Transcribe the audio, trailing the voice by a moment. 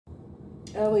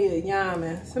Elliot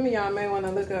Yaman. Some of y'all may want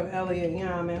to look up Elliot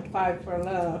Yaman, Fight for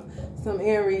Love. Some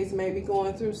Aries may be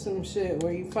going through some shit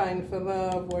where you fighting for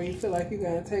love, where you feel like you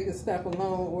got to take a step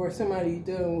alone, or somebody you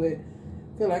dealing with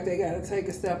feel like they got to take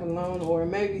a step alone, or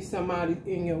maybe somebody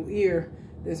in your ear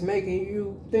that's making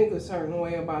you think a certain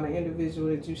way about an individual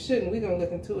that you shouldn't. We're going to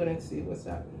look into it and see what's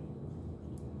up.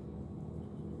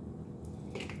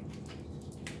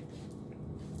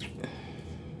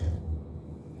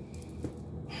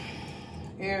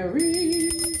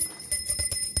 Aries.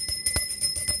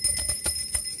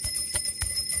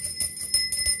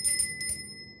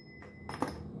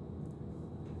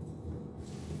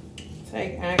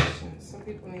 Take action. Some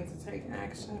people need to take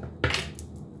action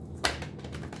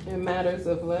in matters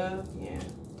of love. Yeah.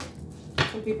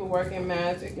 Some people work in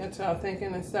magic, get y'all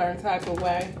thinking a certain type of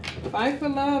way. Fight for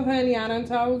love, honey. I done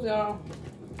told y'all.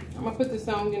 I'm going to put the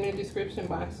song in the description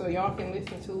box so y'all can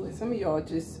listen to it. Some of y'all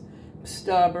just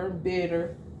stubborn,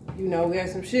 bitter. You know, we got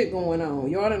some shit going on.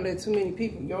 Y'all done let too many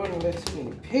people. Y'all done let too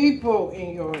many people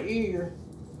in your ear.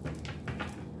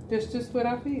 That's just what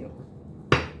I feel.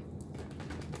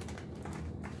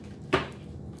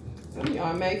 Some of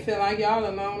y'all may feel like y'all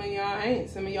alone and y'all ain't.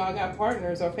 Some of y'all got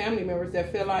partners or family members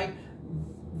that feel like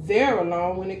they're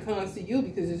alone when it comes to you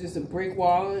because it's just a brick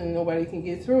wall and nobody can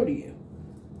get through to you.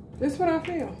 That's what I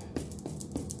feel.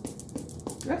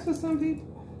 That's what some people.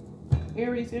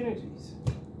 Aries energies.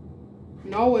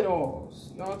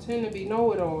 Know-it-alls. Y'all tend to be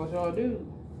know-it-alls. Y'all do.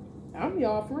 I'm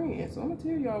y'all friend, so I'm going to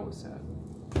tell y'all what's up.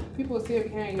 People say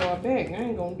behind y'all back. I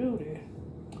ain't going to do that.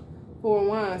 Four of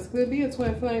Wands. Could be a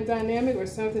twin flame dynamic or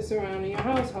something surrounding your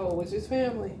household, which is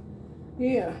family.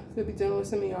 Yeah. Could be dealing with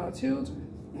some of y'all children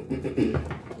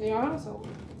in your household.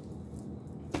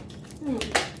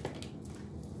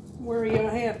 Worry y'all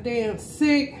half damn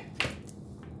sick.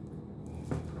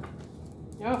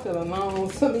 Y'all feel alone.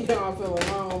 Some of y'all feel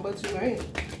alone, but you ain't.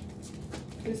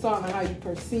 It's all on how you're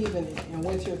perceiving it and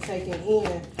what you're taking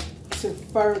in to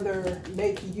further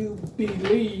make you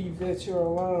believe that you're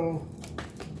alone.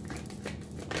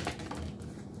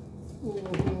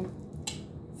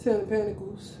 Ten of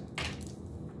Pentacles.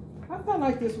 I felt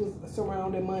like this was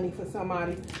surrounding money for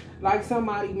somebody. Like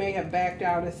somebody may have backed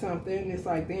out of something. It's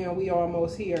like, damn, we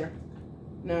almost here.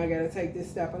 Now I gotta take this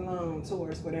step alone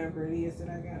towards whatever it is that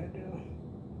I gotta do.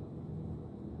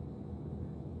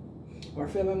 Or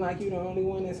feeling like you're the only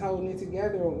one that's holding it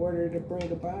together in order to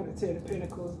bring about a Ten of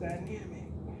Pentacles dynamic.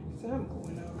 Something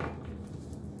going on.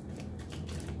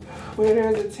 Where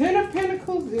there's a Ten of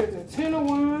Pentacles, there's a Ten of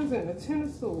Wands and a Ten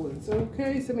of Swords.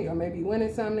 Okay, some of y'all may be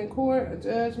winning something in court, a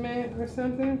judgment or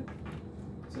something.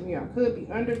 Some of y'all could be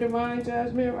under divine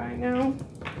judgment right now.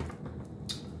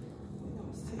 We're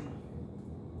gonna see.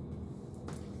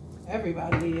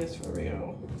 Everybody is for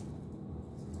real.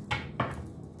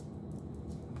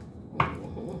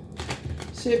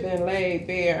 Shit been laid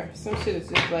bare. Some shit is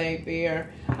just laid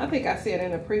bare. I think I said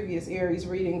in a previous Aries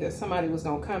reading that somebody was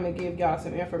going to come and give y'all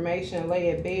some information, lay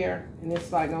it bare, and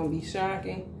it's like going to be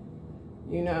shocking,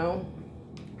 you know.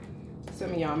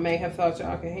 Some of y'all may have thought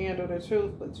y'all could handle the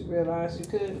truth, but you realize you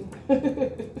couldn't.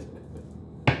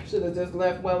 Should have just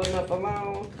left well enough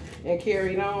alone and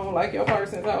carried on like your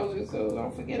person told you to.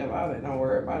 Don't forget about it. Don't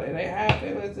worry about it. It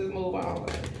happened. Let's just move on.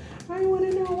 I want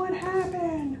to know what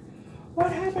happened. What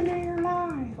happened in your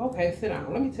life? Okay, sit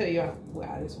down. Let me tell you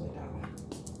why this went down.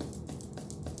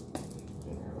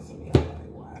 Some of y'all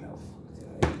like, why the fuck did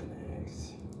I even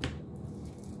ask?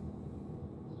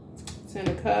 Ten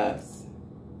of Cups.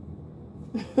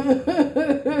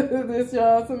 This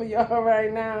y'all, some of y'all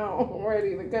right now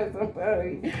ready to cut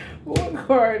somebody. What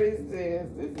card is this?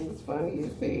 This is funny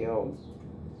as hell.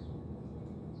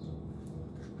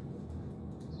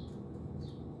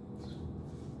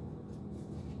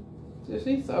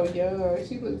 She's so young.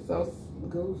 She looks so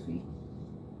goofy.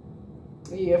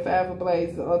 Yeah, Five of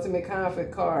Blades, the ultimate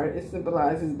conflict card. It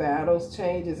symbolizes battles,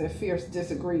 changes, and fierce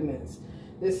disagreements.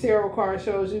 This tarot card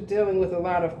shows you dealing with a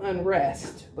lot of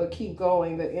unrest, but keep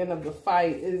going. The end of the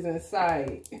fight is in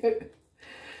sight.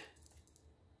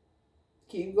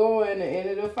 Keep going. The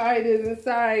end of the fight is in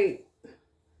sight.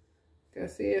 I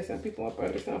see it. Some people up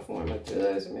under some form of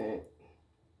judgment.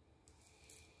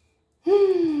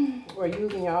 Or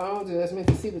using your own judgment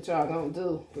to see what y'all gonna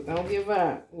do. But don't give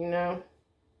up, you know?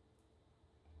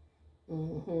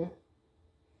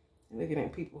 Looking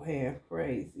at people half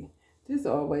crazy. This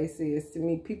always says to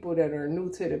me, people that are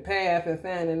new to the path and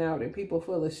finding out that people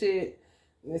full of shit.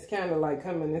 And it's kind of like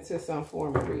coming into some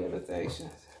form of realization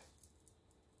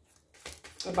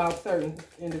about certain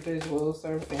individuals,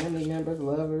 certain family members,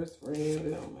 lovers, friends,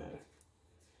 it don't matter.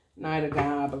 Knight of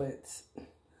Goblets.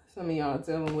 Some of y'all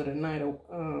dealing with a Knight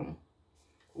of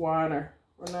water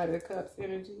or Knight of Cups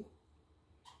energy.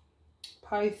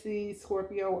 Pisces,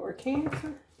 Scorpio, or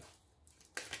Cancer.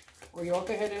 Or y'all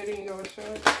can have that in your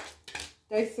chart.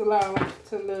 They slow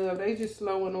to love. They just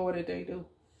slow in order they do.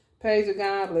 Page of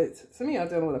Goblets. Some of y'all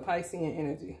dealing with a Piscean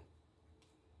energy.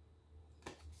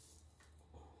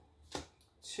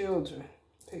 Children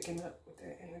picking up with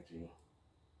that energy.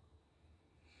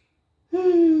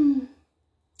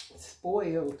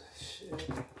 Spoiled. Shit,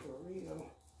 for real.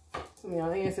 Some of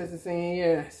y'all ancestors saying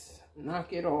yes.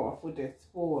 Knock it off with that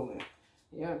spoiling.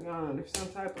 Yeah, y'all under some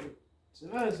type of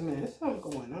judgment. There's something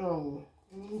going on.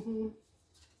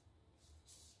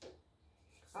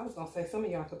 I was going to say some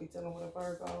of y'all could be dealing with a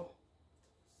Virgo.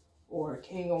 Or a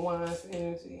King of Wands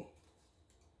energy.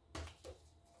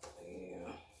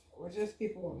 Yeah. Or just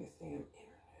people on this damn internet.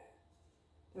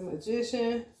 The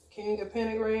Magician, King of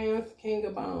Pentagrams, King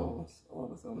of Bones. All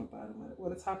that's on the bottom of it. Or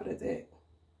the top of the deck.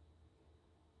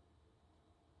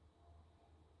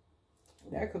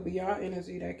 That could be your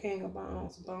energy, that King of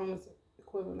Bones. Bone is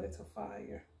equivalent to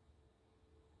fire.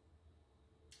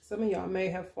 Some of y'all may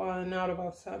have fallen out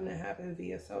about something that happened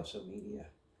via social media.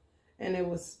 And it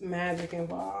was magic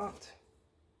involved.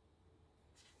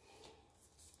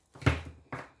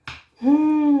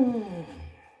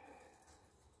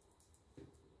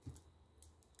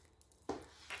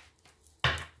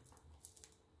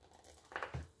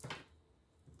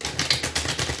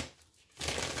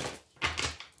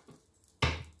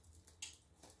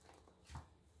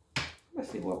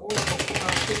 Let's see what oracle come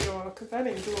out for y'all, because I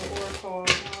didn't do an oracle on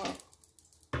y'all.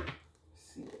 Let's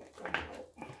see what that comes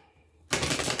out.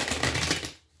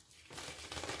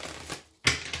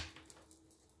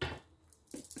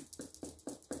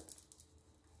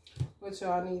 What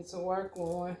y'all need to work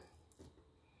on.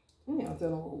 Y'all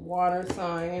dealing with water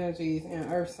sign energies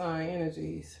and earth sign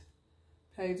energies.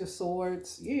 Page of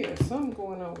Swords. Yeah, something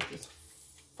going on with this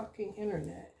fucking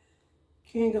internet.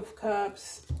 King of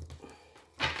Cups.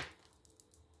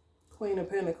 Queen of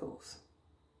Pentacles.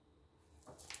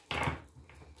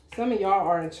 Some of y'all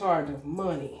are in charge of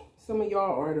money. Some of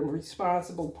y'all are the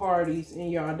responsible parties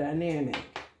in y'all dynamic.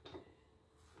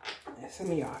 And some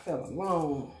of y'all feel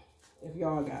alone. If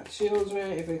y'all got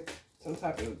children, if it's some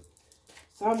type of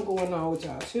something going on with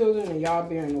y'all children and y'all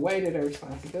bearing the weight of their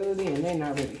responsibility and they're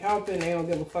not really helping, they don't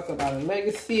give a fuck about a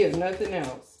legacy or nothing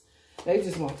else. They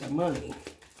just want the money.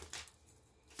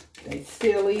 They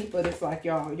silly, but it's like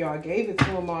y'all gave it to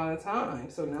them all the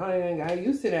time. So now they done got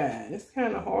used to that. It's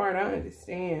kind of hard, I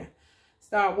understand.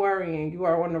 Stop worrying. You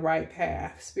are on the right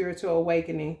path. Spiritual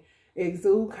awakening.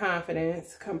 Exude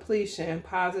confidence, completion,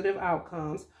 positive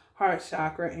outcomes, heart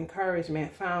chakra,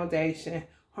 encouragement, foundation,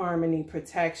 harmony,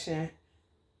 protection.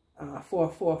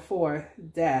 444,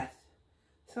 death.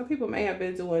 Some people may have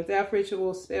been doing death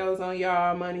rituals, spells on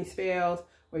y'all, money spells,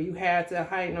 where you had to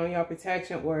heighten on your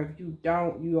protection, or if you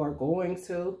don't, you are going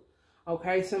to.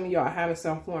 Okay, some of y'all having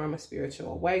some form of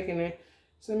spiritual awakening.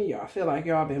 Some of y'all feel like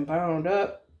y'all been bound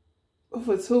up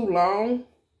for too long.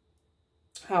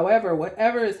 However,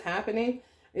 whatever is happening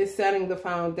is setting the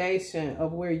foundation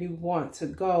of where you want to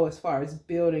go as far as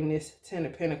building this Ten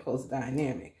of Pentacles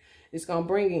dynamic. It's going to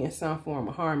bring in some form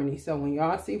of harmony. So when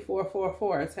y'all see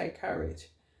 444, take courage.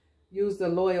 Use the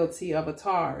loyalty of a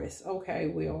Taurus. Okay,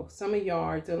 well, some of y'all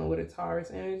are dealing with a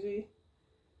Taurus energy.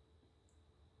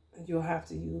 You'll have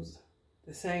to use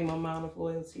the same amount of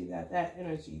loyalty that that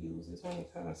energy uses when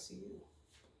it comes to you.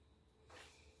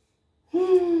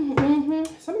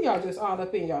 Some of y'all just all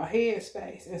up in y'all head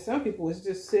space. And some people is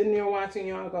just sitting there watching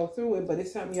y'all go through it. But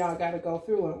it's something y'all got to go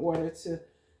through in order to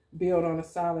build on a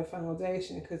solid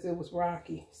foundation, because it was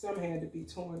rocky. Some had to be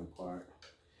torn apart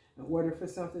in order for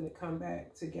something to come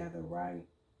back together right.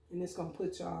 And it's going to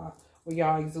put y'all where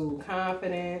y'all exude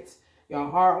confidence.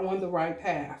 Y'all are on the right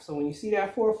path. So when you see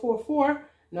that 444,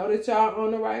 know that y'all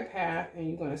on the right path, and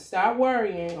you're going to stop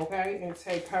worrying, okay, and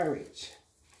take courage.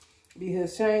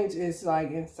 Because change is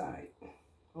like in sight,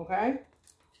 okay?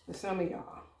 For some of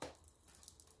y'all.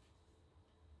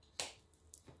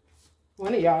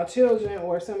 One of y'all children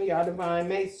or some of y'all divine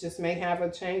mates just may have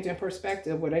a change in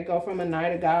perspective where they go from a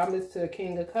Knight of Goblets to a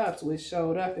King of Cups, which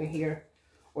showed up in here.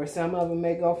 Or some of them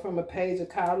may go from a Page of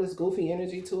Cups, goofy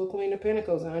energy, to a Queen of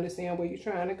Pentacles. I understand where you're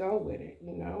trying to go with it,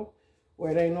 you know.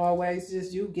 Where it ain't always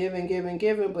just you giving,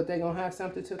 but they're going to have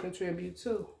something to contribute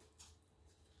to.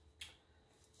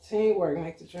 Teamwork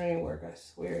make the dream work, I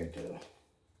swear it do.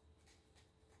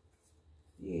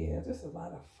 Yeah, there's a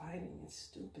lot of fighting and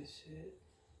stupid shit.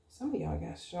 Some of y'all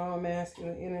got strong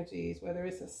masculine energies, whether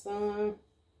it's a son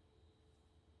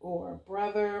or a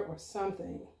brother or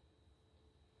something,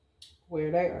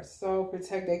 where they are so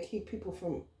protected, they keep people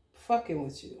from fucking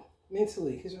with you.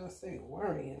 mentally, because y'all stay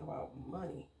worrying about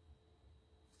money.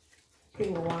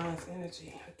 King of Wands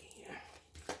energy again.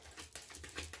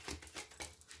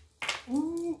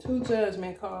 2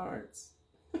 Judgment cards.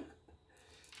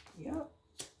 Yep.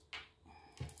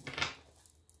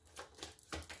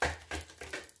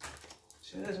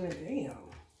 Judgment, damn.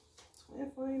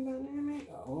 Twin flame dynamic.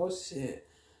 Oh shit.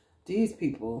 These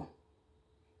people.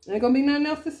 Ain't gonna be nothing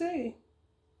else to see.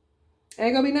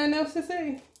 Ain't gonna be nothing else to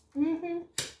see. Ain't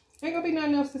gonna be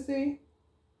nothing else to see.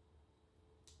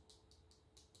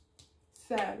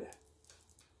 7.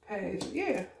 Page.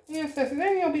 Yeah. Ancestors.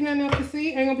 Ain't gonna be nothing else to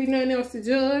see. Ain't gonna be nothing else to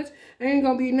judge. Ain't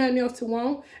gonna be nothing else to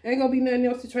want. Ain't gonna be nothing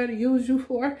else to try to use you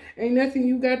for. Ain't nothing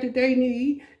you got that they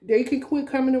need. They can quit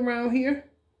coming around here.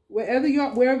 Wherever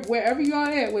y'all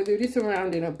at, whether it's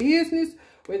surrounding a business,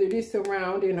 whether it is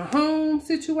surrounding a home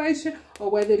situation, or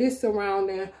whether it is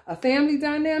surrounding a family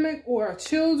dynamic, or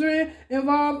children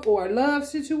involved, or a love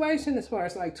situation, as far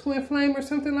as like twin flame or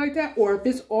something like that, or if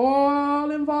it's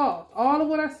all involved, all of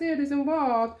what I said is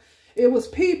involved, it was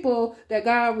people that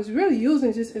God was really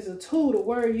using just as a tool to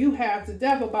worry you half to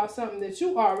death about something that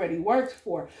you already worked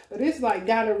for. But it's like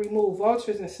gotta remove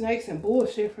vultures and snakes and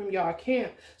bullshit from y'all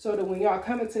camp, so that when y'all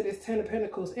come into this 10 of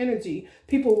Pentacles energy,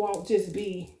 people won't just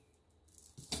be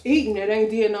eating that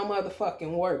ain't did no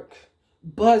motherfucking work.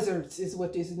 Buzzards is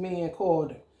what this man called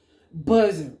them.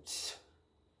 Buzzards.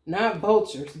 Not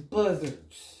vultures,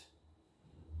 buzzards.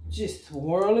 Just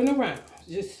swirling around.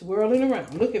 Just swirling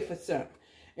around. Looking for something.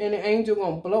 And the angel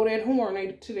gonna blow that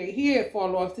horn to their head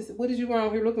fall off. This, what is you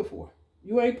around here looking for?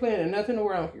 You ain't planning nothing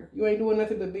around here. You ain't doing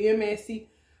nothing but being messy,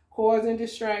 causing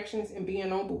distractions, and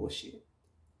being on bullshit.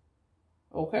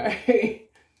 Okay?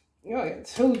 Y'all got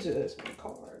 2 Judgment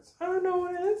cards. I know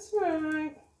that's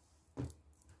right.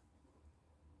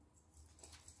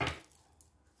 I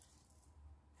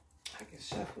can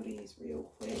shuffle these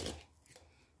real quick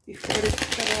before this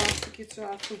cut off to get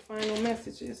y'all some final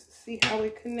messages. See how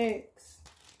it connects.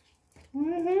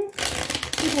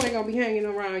 People ain't gonna be hanging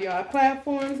around y'all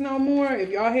platforms no more. If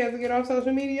y'all have to get off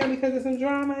social media because of some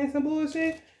drama and some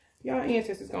bullshit, y'all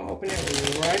ancestors gonna open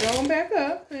that right on back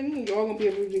up, and y'all gonna be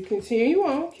able to continue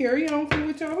on, carry on from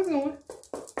what y'all was doing.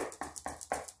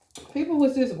 People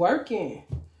was just working.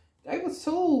 They was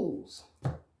tools.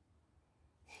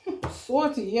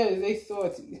 Salty, yes, they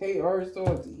salty. They are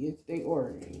salty. Yes, they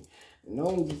are. No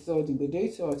one's just salty, but they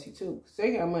salty too.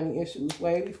 They got money issues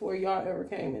way before y'all ever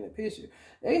came in the picture.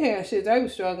 They had shit they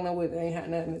was struggling with. They ain't had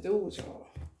nothing to do with y'all.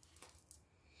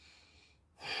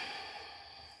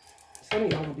 Some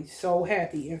of y'all gonna be so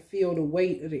happy and feel the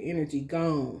weight of the energy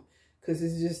gone. Because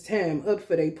it's just time up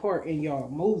for their part in y'all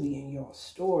movie and y'all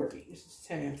story. It's just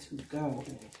time to go,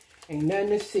 man. Ain't nothing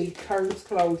to see. Curtains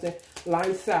closing.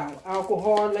 Lights out.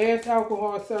 Alcohol. Last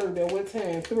alcohol served at what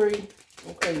time? 3.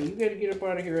 Okay, you gotta get up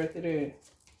out of here after that.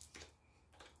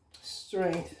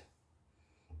 Strength.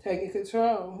 Taking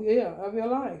control. Yeah, of your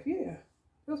life. Yeah.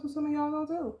 That's what some of y'all gonna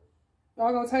do.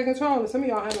 Y'all gonna take control. And some of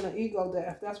y'all having an ego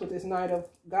death. That's what this Knight of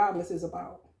Goblets is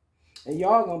about. And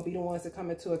y'all gonna be the ones that come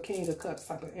into a King of Cups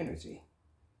type of energy.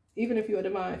 Even if you're a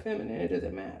divine feminine, it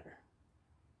doesn't matter.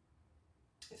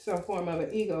 It's some form of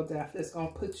an ego death that's gonna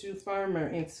put you firmer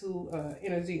into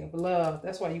energy of love.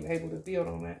 That's why you're able to build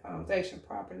on that foundation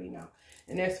properly now.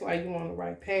 And that's why you're on the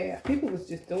right path. People was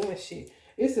just doing shit.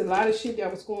 It's a lot of shit that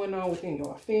was going on within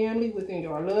your family, within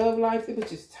your love life. It was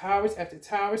just towers after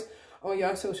towers on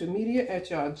your social media, at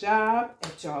your job,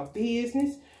 at your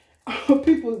business.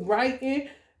 People writing.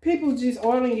 People just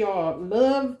all in your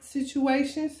love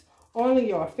situations, all in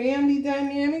your family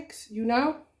dynamics, you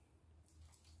know?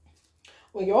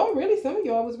 Well, y'all really, some of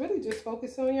y'all was really just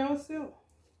focused on yourself.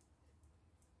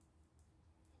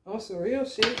 On some real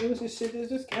shit. It was just shit that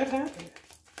just kept happening.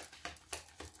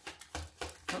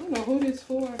 I don't know who this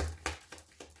for.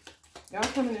 Y'all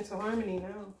coming into harmony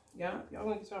now. Y'all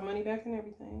gonna get your money back and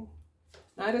everything.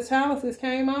 Knight of Chalices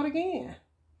came out again.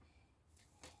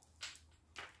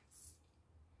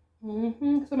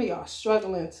 Some of y'all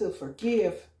struggling to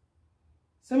forgive.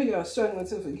 Some of y'all struggling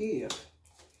to forgive.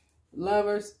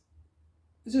 Lovers.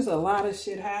 It's just a lot of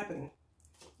shit happening.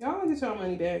 Y'all gonna get y'all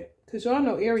money back. Because y'all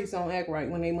know Aries don't act right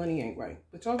when their money ain't right.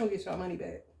 But y'all gonna get y'all money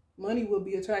back. Money will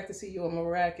be attracted to you in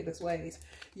miraculous ways.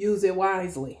 Use it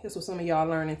wisely. That's what some of y'all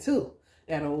learning too.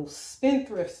 That old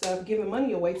spendthrift stuff, giving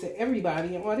money away to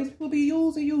everybody. And all these people be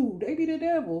using you. They be the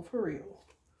devil, for real.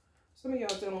 Some of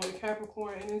y'all dealing with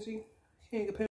Capricorn energy. King of Pentacles.